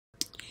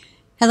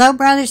Hello,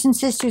 brothers and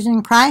sisters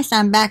in Christ.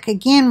 I'm back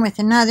again with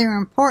another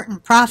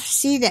important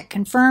prophecy that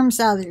confirms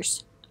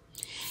others.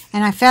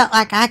 And I felt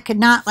like I could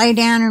not lay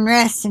down and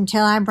rest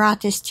until I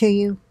brought this to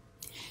you.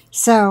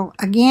 So,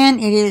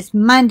 again, it is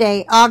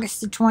Monday, August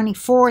the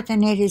 24th,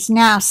 and it is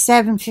now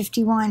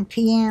 7:51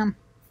 p.m.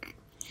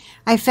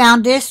 I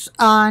found this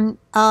on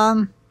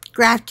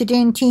Grafted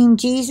In Team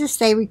Jesus.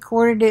 They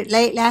recorded it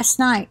late last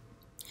night.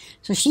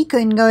 So she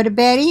couldn't go to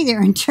bed either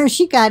until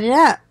she got it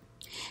up.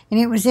 And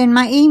it was in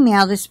my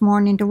email this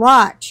morning to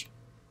watch.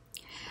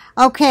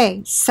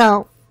 Okay,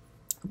 so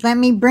let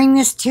me bring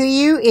this to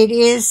you. It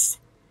is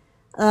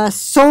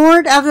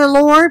Sword of the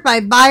Lord by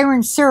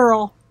Byron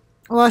Searle.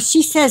 Well,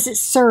 she says it's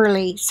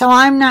Searle, so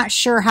I'm not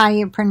sure how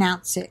you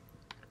pronounce it.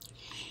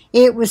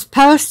 It was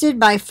posted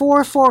by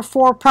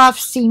 444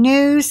 Prophecy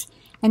News,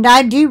 and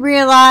I do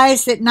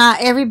realize that not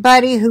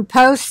everybody who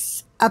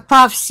posts a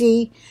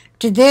prophecy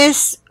to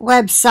this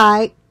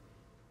website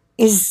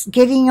is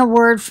getting a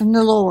word from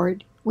the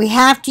Lord. We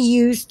have to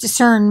use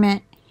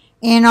discernment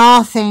in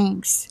all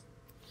things.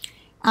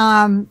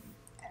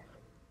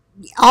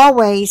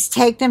 Always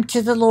take them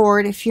to the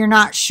Lord if you're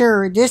not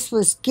sure. This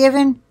was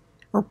given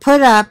or put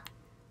up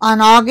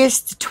on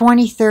August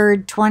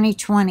 23rd,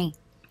 2020.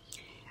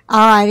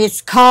 All right,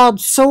 it's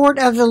called Sword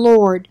of the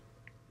Lord.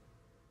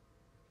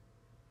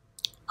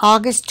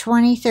 August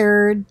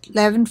 23rd,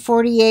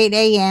 11:48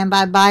 a.m.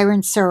 by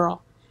Byron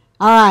Searle.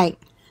 All right.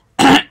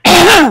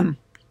 Oh,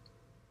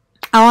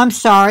 I'm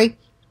sorry.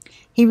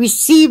 He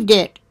received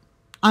it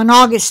on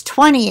August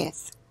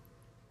 20th,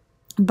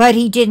 but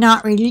he did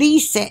not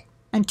release it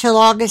until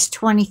August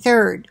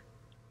 23rd.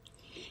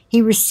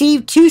 He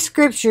received two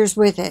scriptures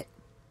with it.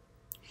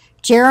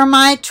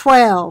 Jeremiah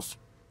 12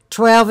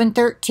 and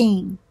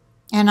 13,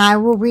 and I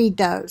will read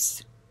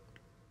those.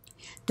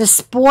 The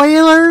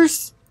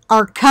spoilers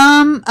are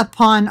come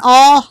upon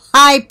all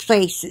high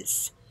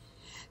places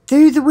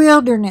through the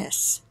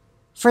wilderness,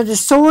 for the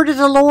sword of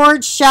the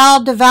Lord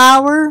shall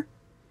devour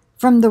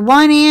from the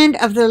one end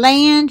of the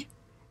land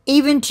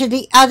even to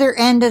the other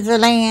end of the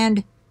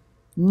land.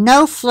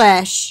 No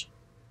flesh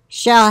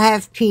shall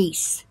have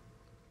peace.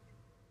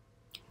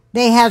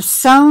 They have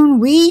sown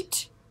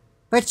wheat,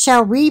 but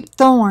shall reap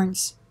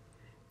thorns.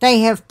 They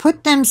have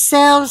put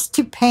themselves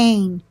to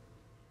pain,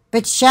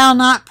 but shall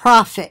not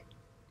profit.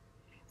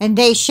 And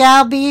they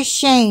shall be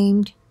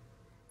ashamed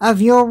of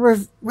your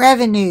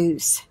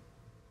revenues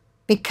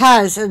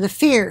because of the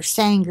fierce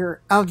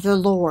anger of the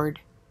Lord.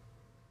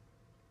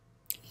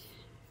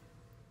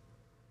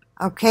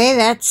 Okay,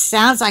 that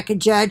sounds like a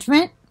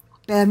judgment.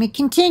 Let me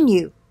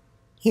continue.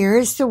 Here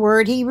is the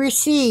word he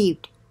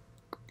received.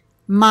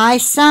 My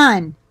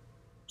son,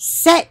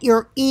 set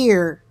your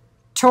ear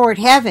toward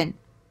heaven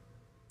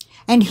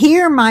and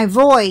hear my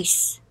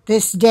voice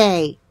this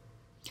day.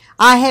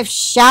 I have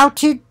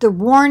shouted the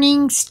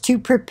warnings to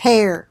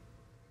prepare.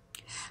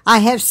 I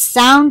have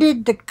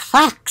sounded the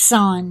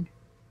klaxon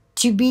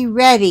to be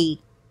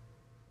ready.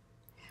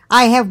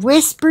 I have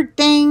whispered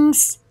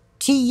things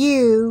to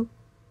you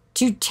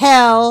to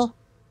tell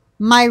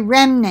my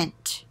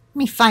remnant. Let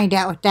me find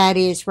out what that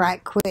is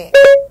right quick.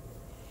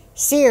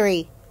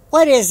 Siri,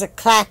 what is a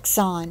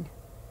klaxon?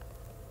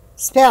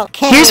 Spelled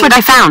K. Here's what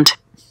I found.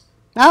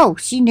 Oh,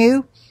 she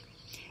knew.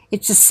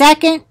 It's a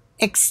second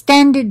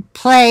extended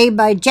play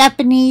by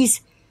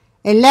Japanese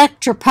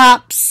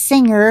electropop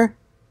singer.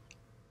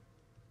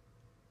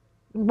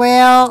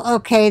 Well,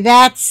 okay,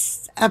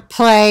 that's a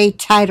play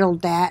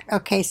titled that.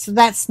 Okay, so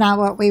that's not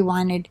what we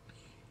wanted.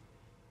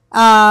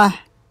 A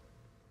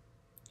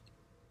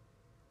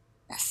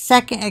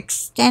second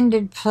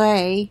extended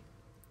play.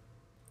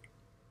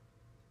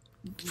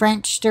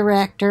 French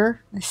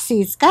director. Let's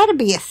see, it's got to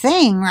be a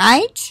thing,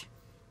 right?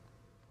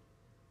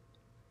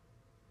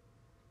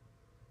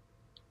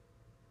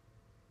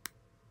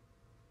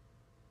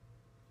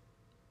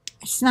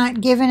 It's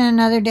not given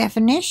another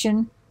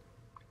definition.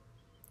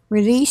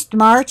 Released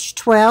March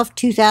 12,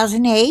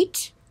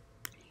 2008.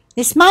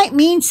 This might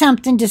mean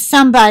something to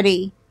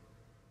somebody.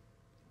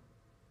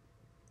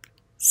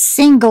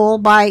 Single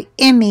by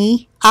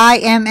Emmy,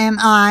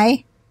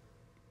 I-M-M-I,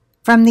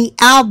 from the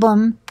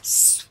album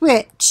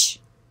Switch.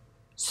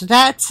 So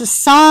that's a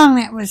song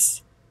that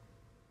was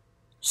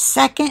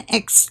second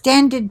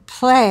extended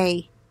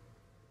play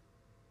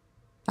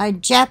by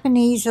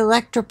Japanese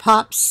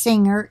electropop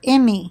singer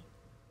Emmy.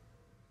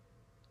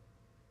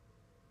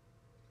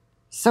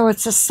 So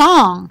it's a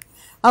song.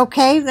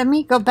 Okay, let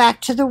me go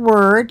back to the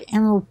word,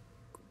 and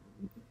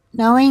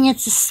knowing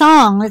it's a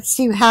song, let's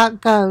see how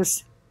it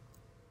goes.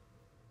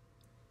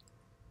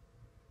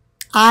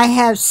 I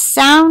have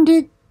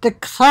sounded the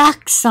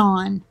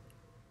klaxon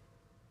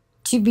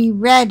to be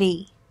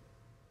ready.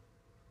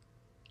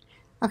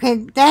 Okay,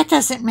 that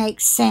doesn't make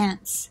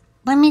sense.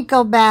 Let me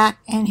go back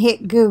and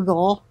hit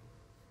Google.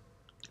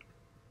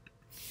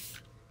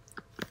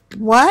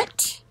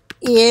 What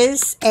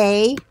is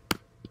a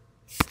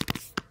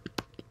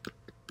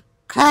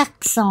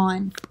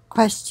klaxon?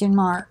 Question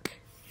mark.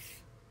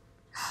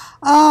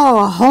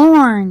 Oh, a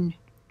horn.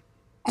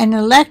 an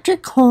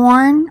electric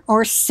horn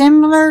or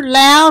similar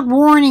loud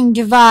warning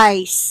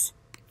device.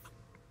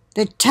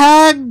 The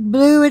tug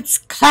blew its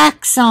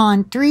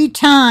klaxon 3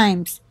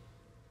 times.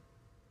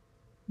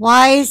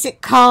 Why is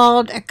it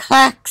called a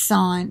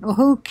klaxon? Well,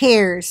 who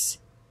cares?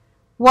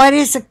 What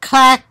is a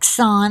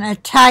klaxon? A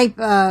type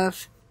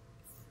of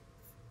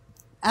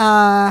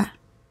a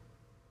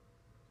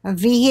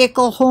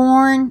vehicle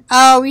horn?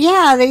 Oh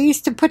yeah, they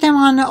used to put them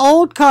on the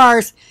old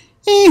cars.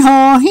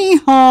 Hee-haw,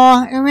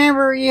 hee-haw.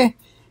 Remember,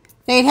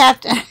 they'd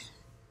have to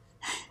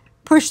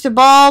push the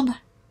bulb.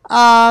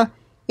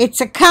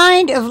 It's a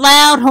kind of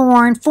loud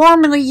horn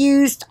formerly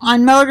used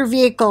on motor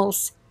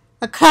vehicles.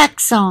 A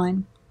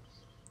klaxon.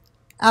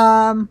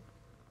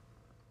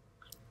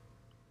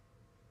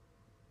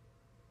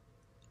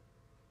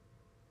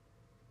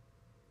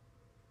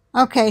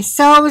 Okay,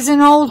 so it was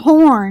an old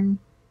horn.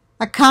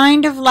 A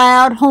kind of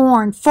loud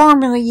horn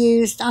formerly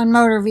used on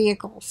motor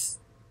vehicles.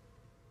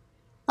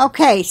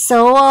 Okay,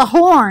 so a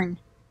horn.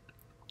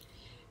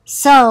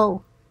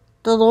 So,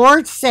 the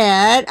Lord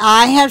said,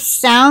 I have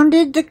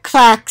sounded the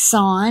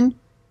klaxon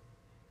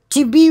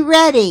to be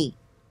ready.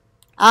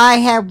 I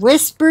have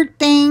whispered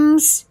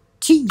things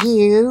to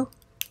you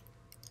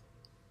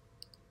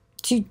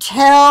to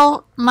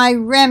tell my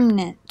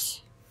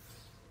remnant.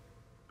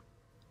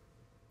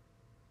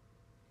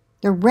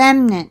 The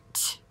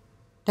remnant,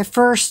 the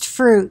first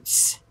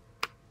fruits.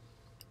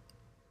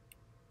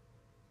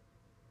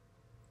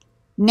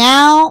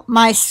 Now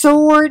my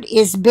sword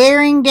is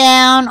bearing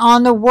down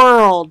on the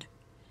world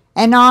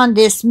and on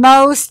this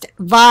most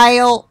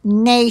vile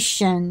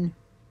nation.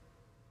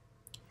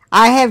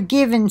 I have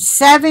given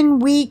 7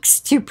 weeks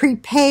to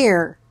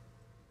prepare,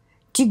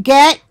 to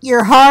get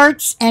your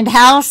hearts and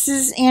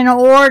houses in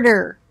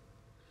order,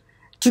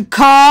 to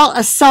call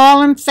a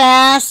solemn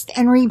fast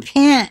and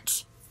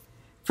repent,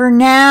 for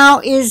now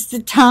is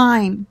the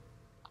time.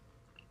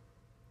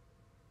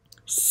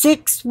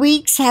 6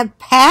 weeks have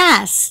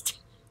passed.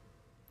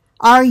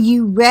 Are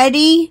you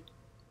ready?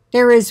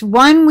 There is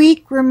 1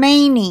 week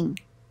remaining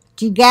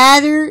to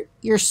gather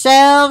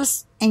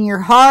yourselves and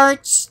your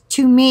hearts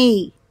to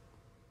me.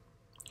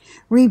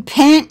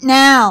 Repent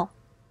now,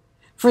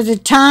 for the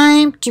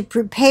time to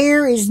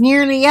prepare is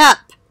nearly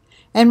up,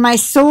 and my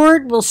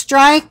sword will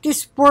strike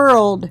this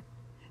world.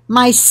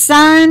 My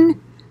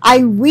son,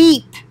 I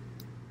weep,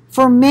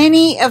 for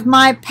many of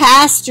my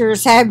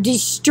pastors have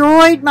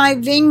destroyed my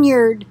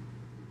vineyard.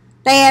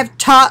 They have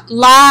taught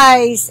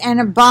lies and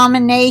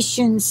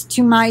abominations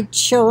to my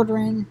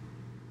children.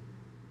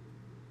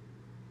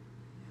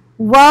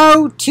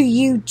 Woe to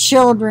you,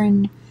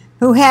 children,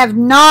 who have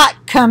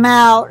not come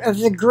out of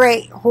the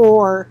great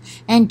whore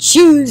and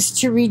choose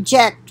to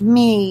reject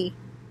me.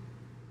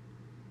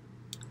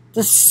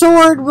 The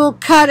sword will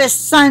cut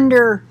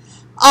asunder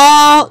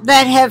all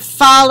that have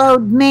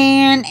followed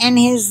man and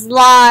his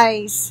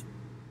lies.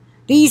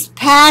 These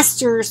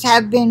pastors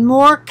have been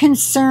more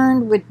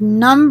concerned with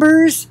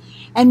numbers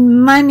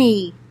and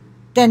money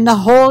than the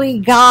holy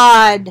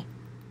God.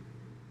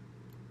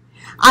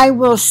 I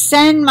will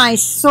send my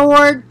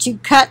sword to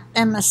cut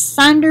them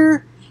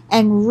asunder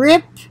and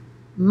rip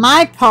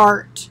my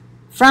part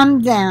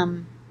from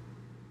them.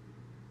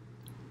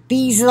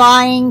 These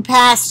lying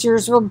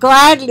pastors will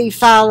gladly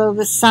follow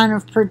the son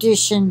of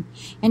perdition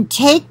and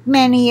take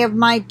many of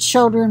my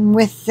children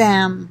with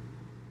them.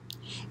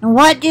 And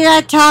what did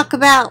I talk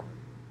about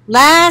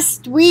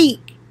last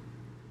week?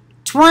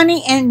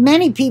 20, and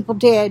many people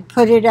did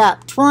put it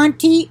up,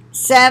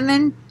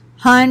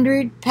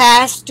 2,700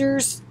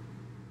 pastors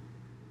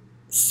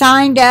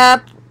signed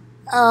up.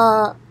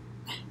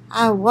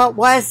 What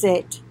was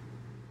it?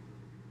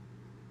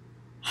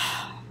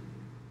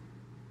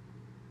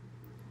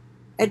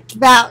 It's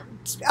about,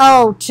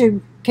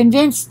 to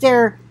convince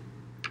their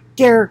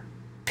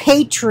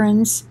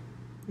patrons,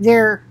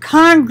 their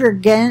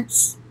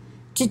congregants,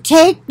 to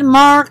take the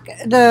mark,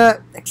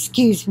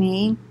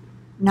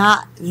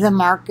 not the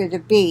mark of the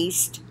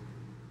beast.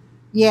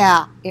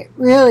 Yeah, it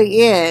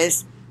really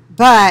is.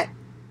 But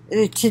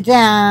to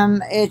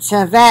them, it's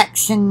a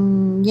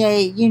vaccine, yeah,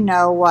 you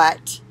know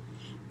what.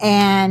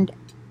 And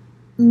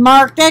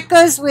mark, that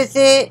goes with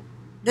it,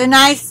 the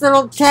nice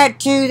little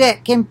tattoo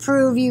that can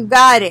prove you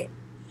got it.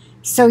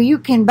 So you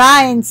can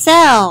buy and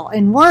sell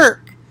and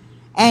work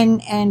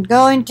and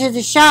go into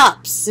the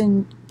shops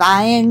and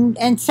buy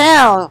and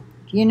sell,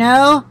 you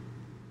know.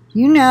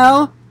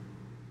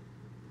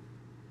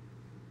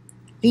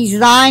 These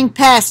lying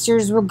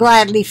pastors will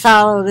gladly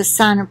follow the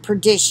son of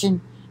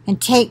perdition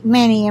and take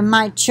many of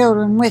my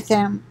children with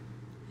them.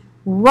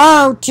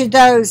 Woe to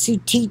those who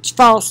teach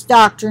false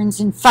doctrines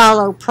and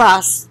follow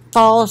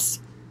false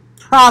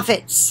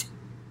prophets.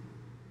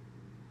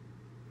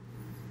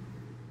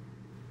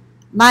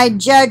 My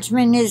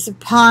judgment is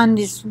upon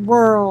this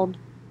world,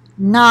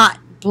 not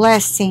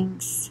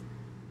blessings.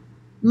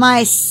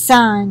 My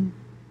son,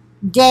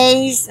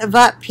 days of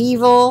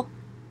upheaval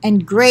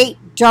and great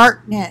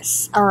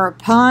darkness are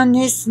upon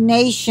this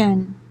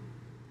nation.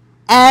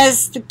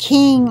 As the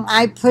king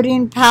I put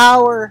in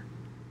power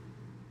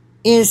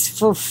is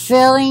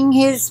fulfilling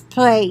his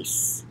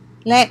place.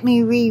 Let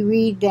me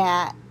reread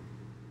that.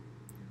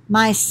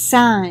 My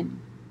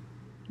son,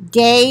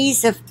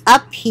 days of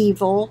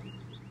upheaval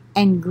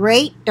and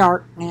great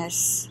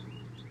darkness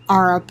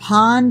are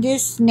upon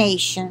this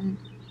nation,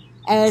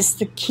 as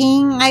the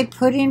king I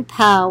put in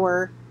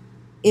power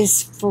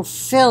is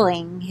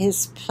fulfilling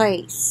his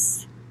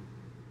place.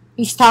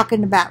 He's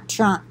talking about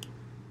Trump.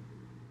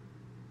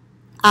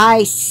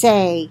 I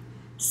say,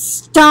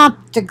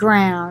 stomp the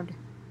ground,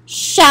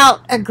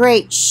 shout a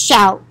great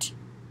shout,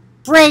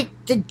 break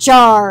the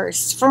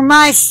jars, for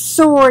my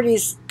sword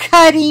is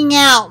cutting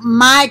out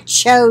my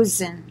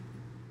chosen.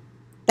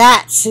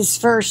 That's his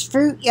first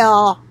fruit,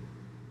 y'all.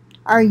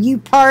 Are you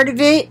part of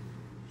it?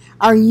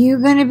 Are you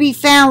going to be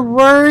found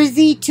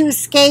worthy to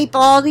escape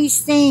all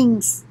these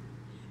things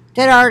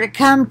that are to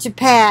come to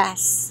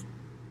pass?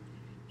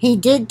 He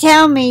did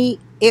tell me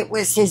it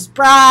was his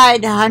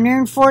bride,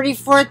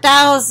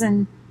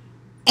 144,000,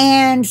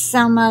 and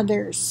some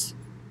others.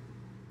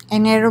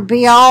 And it'll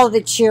be all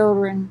the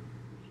children.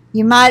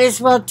 You might as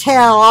well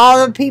tell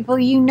all the people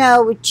you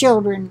know with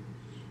children,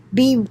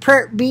 be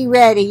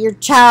ready. Your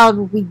child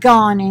will be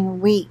gone in a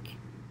week.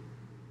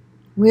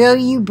 Will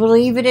you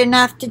believe it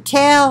enough to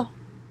tell?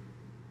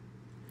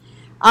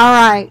 All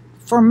right,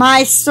 for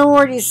my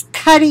sword is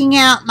cutting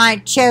out my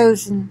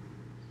chosen.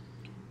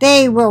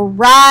 They will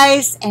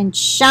rise and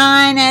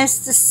shine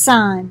as the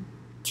sun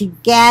to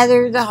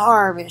gather the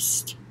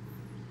harvest.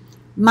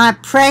 My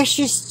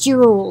precious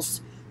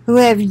jewels, who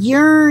have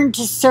yearned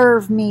to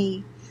serve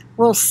me,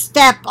 will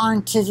step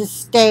onto the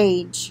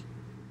stage.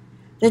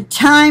 The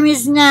time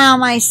is now,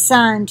 my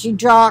son, to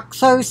draw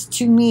close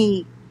to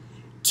me.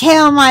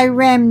 Tell my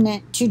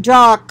remnant to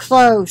draw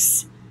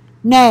close.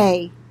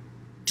 Nay,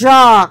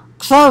 draw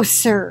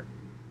closer.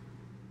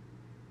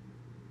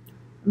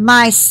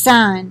 My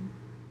son,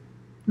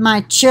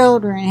 my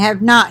children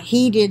have not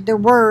heeded the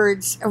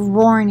words of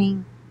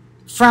warning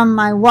from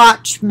my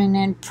watchmen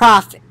and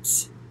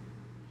prophets,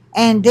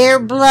 and their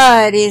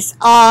blood is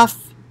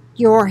off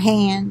your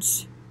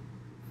hands.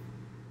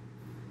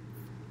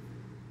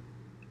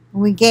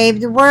 We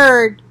gave the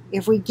word.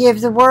 If we give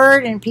the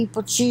word and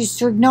people choose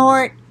to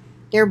ignore it,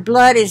 their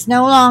blood is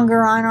no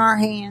longer on our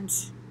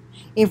hands.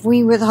 If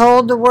we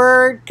withhold the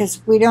word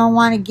because we don't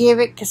want to give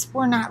it because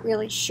we're not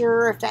really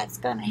sure if that's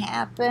going to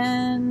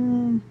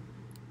happen,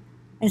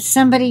 and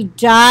somebody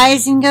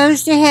dies and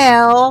goes to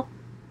hell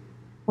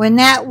when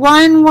that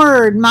one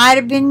word might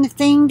have been the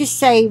thing to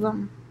save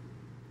them,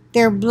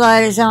 their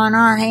blood is on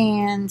our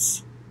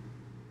hands.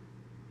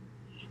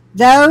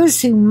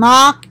 Those who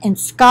mock and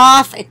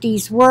scoff at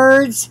these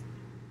words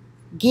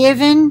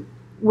given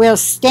will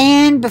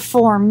stand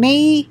before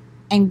me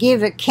and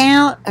give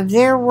account of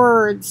their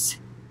words.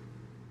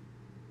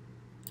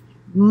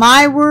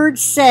 My word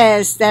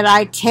says that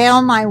I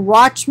tell my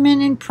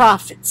watchmen and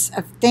prophets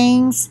of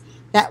things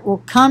that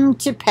will come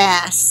to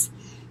pass.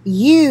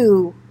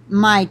 You,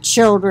 my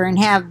children,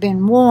 have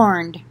been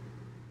warned.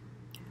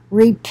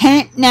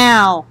 Repent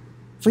now,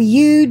 for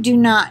you do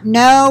not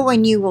know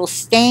when you will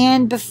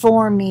stand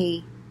before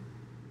me.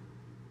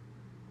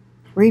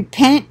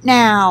 Repent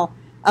now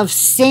of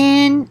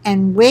sin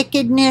and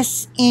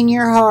wickedness in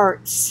your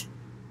hearts.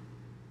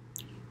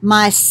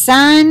 My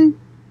son,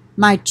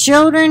 my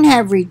children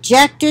have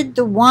rejected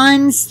the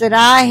ones that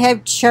I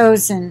have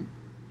chosen,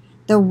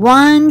 the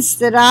ones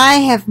that I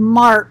have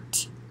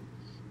marked.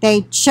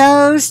 They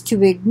chose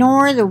to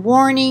ignore the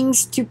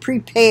warnings to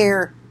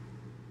prepare.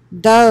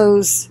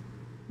 Those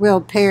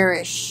will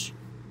perish.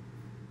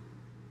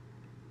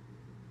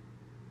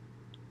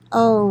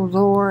 Oh,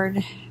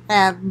 Lord,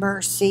 have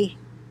mercy.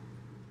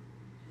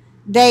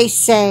 They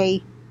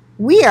say,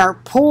 we are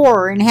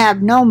poor and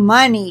have no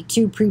money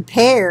to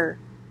prepare.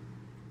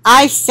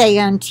 I say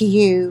unto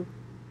you,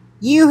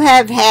 you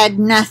have had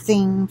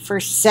nothing for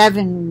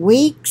 7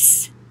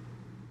 weeks.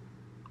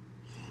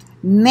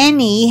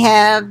 Many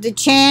have the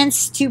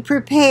chance to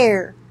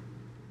prepare,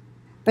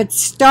 but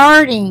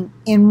starting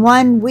in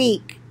 1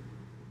 week,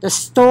 the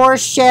store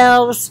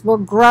shelves will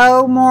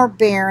grow more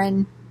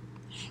barren,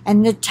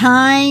 and the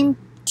time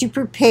to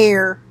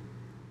prepare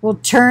will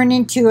turn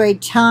into a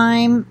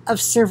time of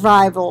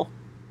survival.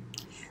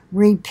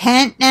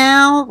 Repent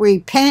now,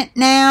 repent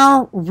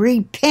now,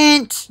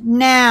 repent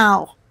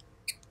now.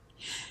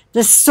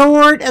 The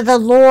sword of the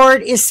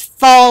Lord is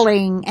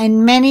falling,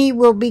 and many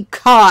will be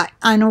caught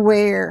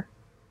unaware.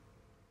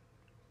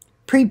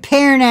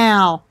 Prepare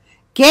now,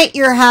 get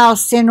your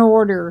house in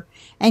order,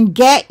 and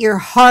get your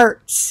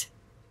hearts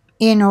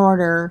in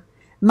order.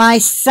 My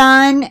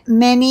son,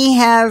 many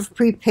have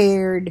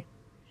prepared.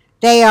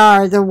 They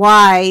are the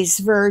wise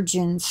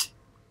virgins,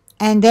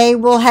 and they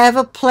will have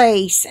a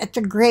place at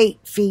the great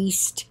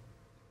feast.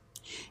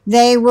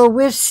 They will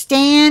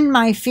withstand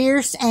my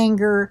fierce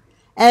anger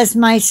as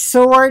my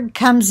sword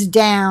comes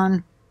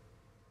down.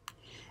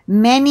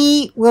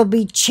 Many will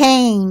be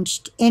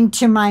changed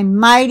into my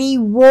mighty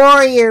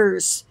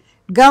warriors,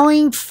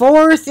 going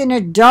forth in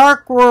a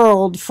dark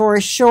world for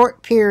a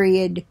short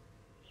period.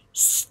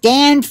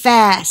 Stand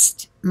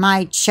fast,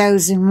 my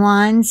chosen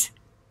ones.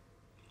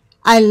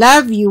 I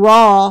love you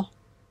all.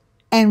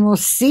 and we'll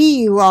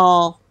see you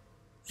all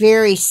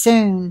very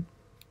soon.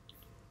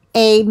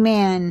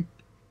 Amen.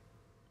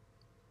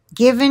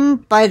 Given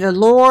by the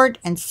Lord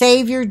and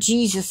Savior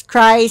Jesus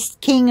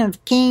Christ, King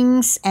of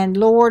Kings and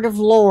Lord of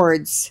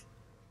Lords.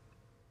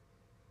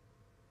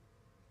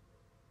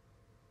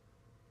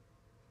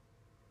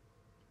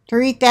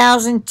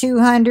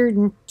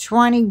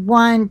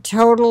 $3,221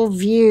 total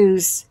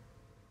views.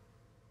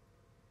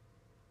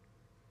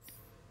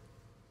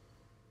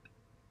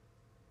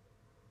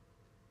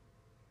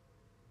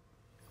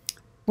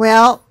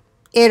 Well,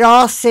 it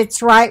all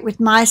sits right with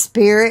my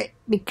spirit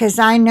because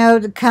I know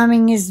the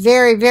coming is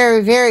very,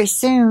 very, very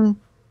soon.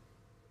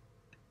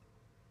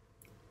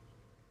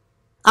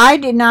 I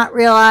did not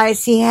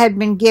realize he had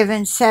been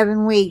given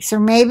 7 weeks, or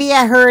maybe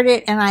I heard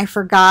it and I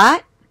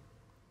forgot.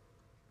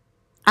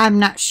 I'm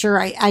not sure.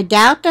 I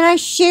doubt that I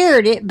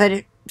shared it, but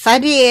if I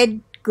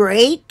did,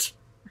 great.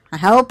 I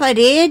hope I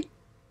did.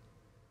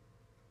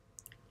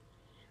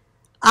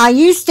 I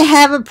used to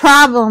have a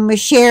problem with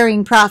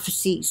sharing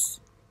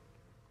prophecies.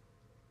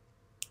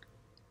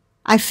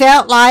 I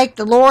felt like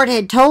the Lord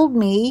had told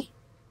me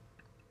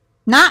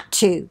not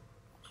to.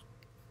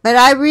 But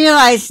I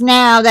realize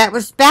now that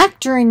was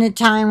back during the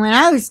time when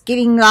I was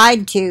getting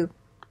lied to.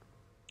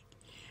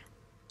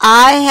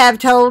 I have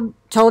told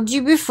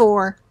you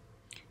before,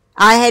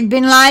 I had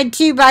been lied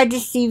to by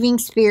deceiving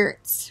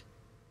spirits.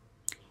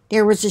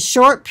 There was a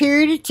short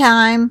period of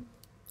time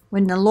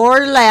when the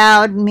Lord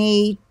allowed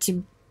me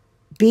to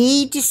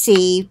be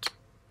deceived,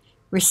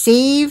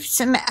 receive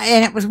some,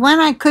 and it was when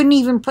I couldn't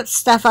even put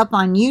stuff up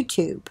on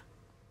YouTube.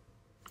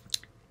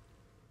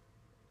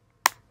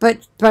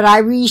 But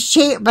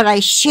I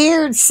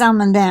shared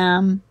some of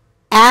them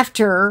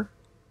after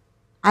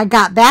I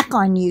got back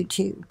on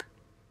YouTube.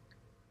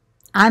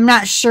 I'm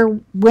not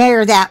sure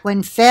where that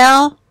one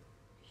fell,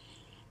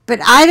 but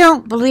I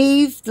don't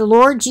believe the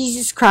Lord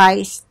Jesus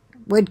Christ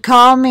would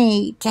call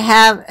me to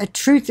have a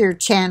truther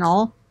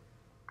channel,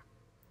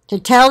 to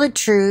tell the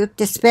truth,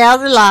 dispel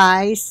the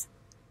lies,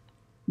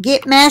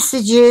 get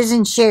messages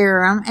and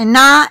share them, and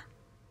not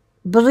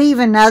believe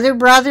another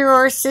brother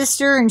or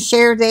sister and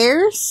share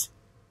theirs.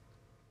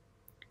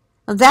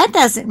 Well, that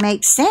doesn't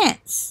make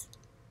sense.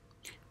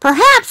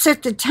 Perhaps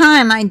at the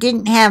time I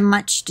didn't have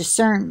much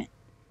discernment.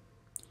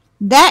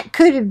 That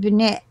could have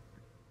been it.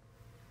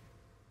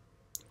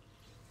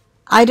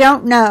 I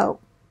don't know.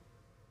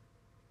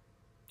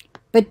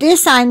 But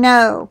this I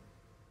know.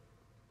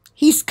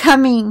 He's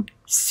coming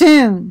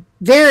soon,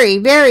 very,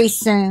 very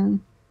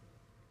soon,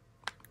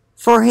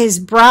 for his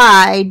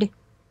bride,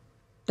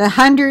 the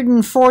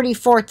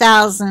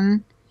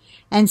 144,000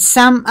 and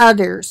some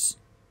others,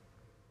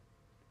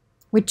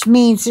 which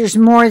means there's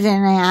more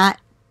than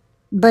that,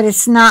 but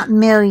it's not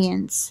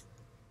millions.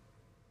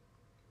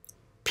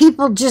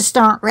 People just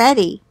aren't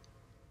ready.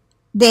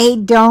 They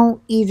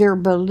don't either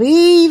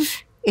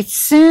believe it's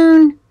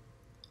soon,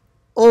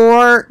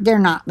 or they're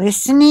not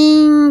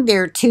listening,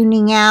 they're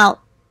tuning out.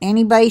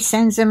 Anybody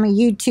sends them a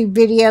YouTube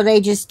video, they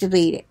just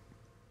delete it.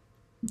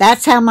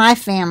 That's how my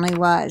family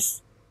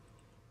was.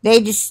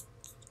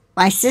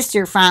 My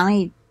sister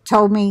finally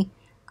told me,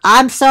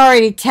 I'm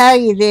sorry to tell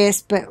you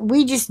this, but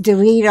we just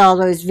delete all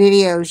those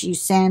videos you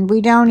send.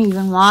 We don't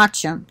even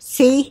watch them.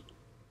 See?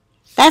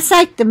 That's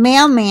like the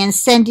mailman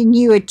sending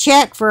you a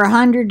check for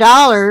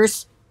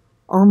 $100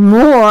 or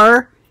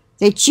more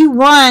that you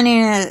won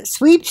in a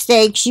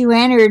sweepstakes you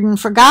entered and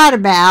forgot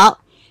about,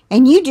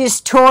 and you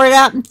just tore it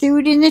up and threw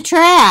it in the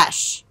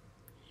trash.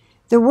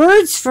 The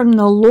words from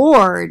the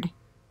Lord,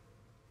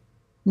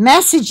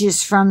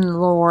 messages from the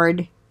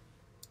Lord,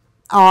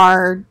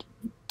 are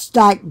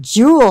like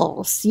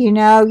jewels, you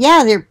know.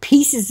 Yeah, they're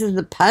pieces of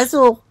the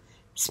puzzle,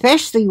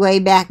 especially way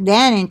back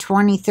then in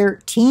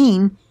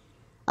 2013.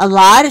 A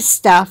lot of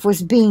stuff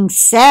was being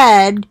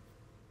said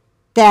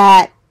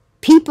that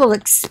people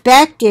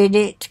expected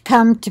it to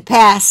come to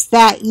pass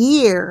that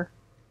year,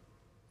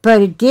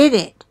 but it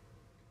didn't.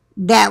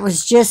 That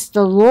was just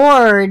the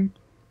Lord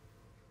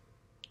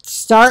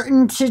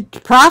starting to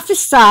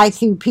prophesy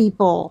through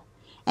people,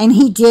 and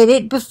he did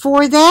it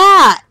before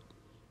that.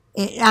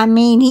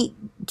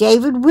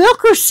 David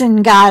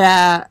Wilkerson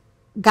got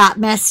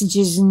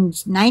messages in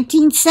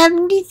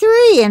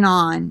 1973 and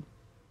on.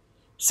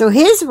 So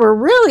his were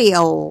really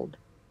old.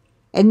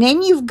 And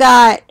then you've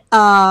got,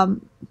 I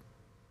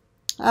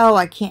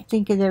can't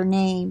think of their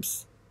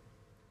names.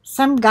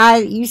 Some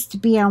guy that used to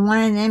be on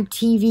one of them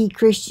TV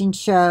Christian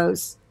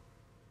shows.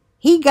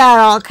 He got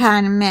all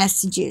kind of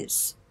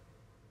messages.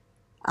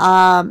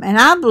 And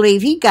I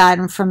believe he got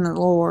them from the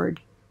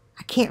Lord.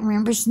 I can't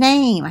remember his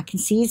name. I can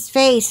see his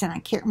face and I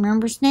can't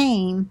remember his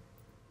name.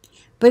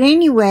 But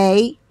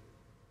anyway,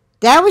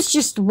 that was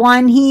just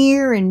one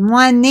here and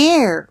one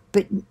there.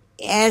 But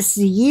as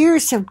the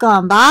years have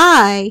gone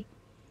by,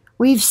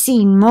 we've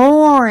seen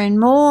more and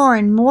more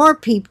and more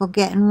people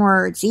getting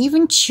words.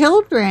 Even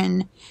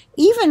children,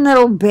 even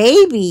little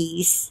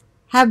babies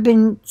have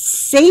been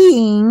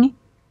seeing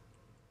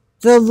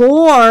the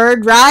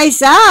Lord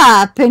rise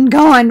up and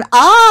going,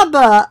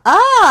 Abba,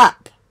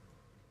 up.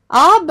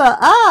 Abba,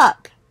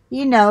 up.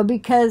 You know,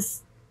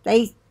 because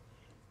They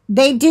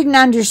didn't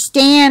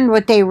understand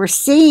what they were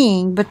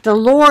seeing, but the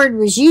Lord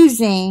was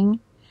using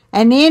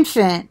an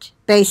infant,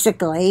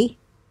 basically,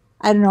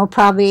 I don't know,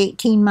 probably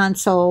 18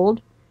 months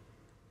old,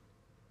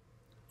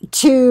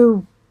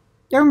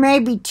 or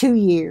maybe 2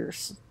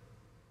 years.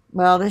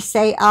 Well, to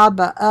say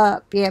Abba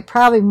up, yeah,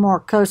 probably more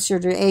closer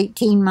to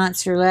 18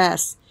 months or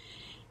less,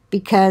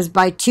 because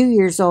by 2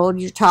 years old,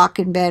 you're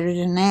talking better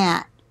than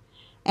that.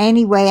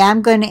 Anyway,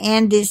 I'm going to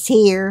end this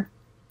here,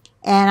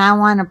 and I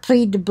want to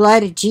plead the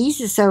blood of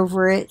Jesus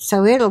over it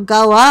so it'll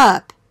go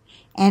up,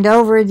 and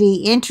over the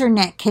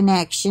internet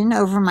connection,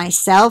 over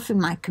myself and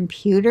my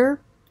computer,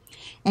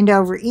 and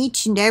over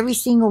each and every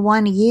single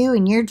one of you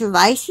and your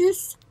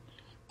devices,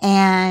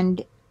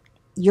 and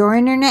your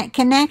internet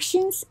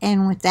connections.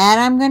 And with that,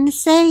 I'm going to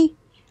say,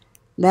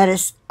 let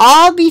us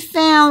all be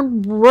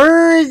found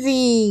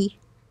worthy.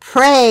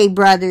 Pray,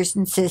 brothers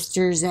and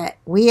sisters, that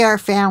we are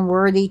found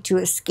worthy to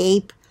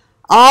escape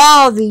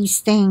all these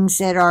things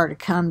that are to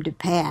come to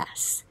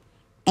pass,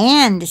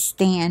 and to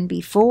stand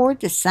before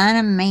the Son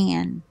of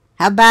Man.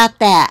 How about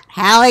that?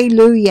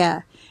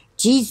 Hallelujah.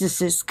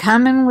 Jesus is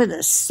coming with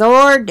a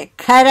sword to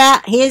cut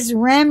out his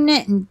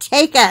remnant and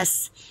take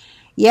us.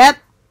 Yep.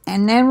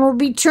 And then we'll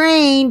be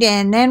trained,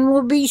 and then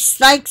we'll be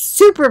like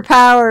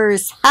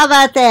superpowers. How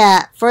about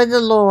that for the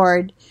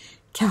Lord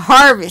to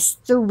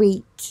harvest the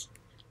wheat?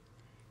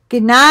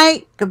 Good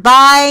night.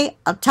 Goodbye.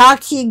 I'll talk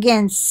to you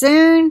again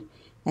soon,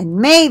 and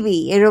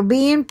maybe it'll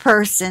be in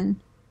person.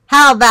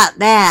 How about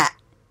that?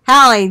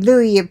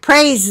 Hallelujah.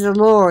 Praise the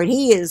Lord.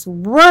 He is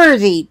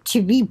worthy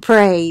to be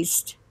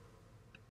praised.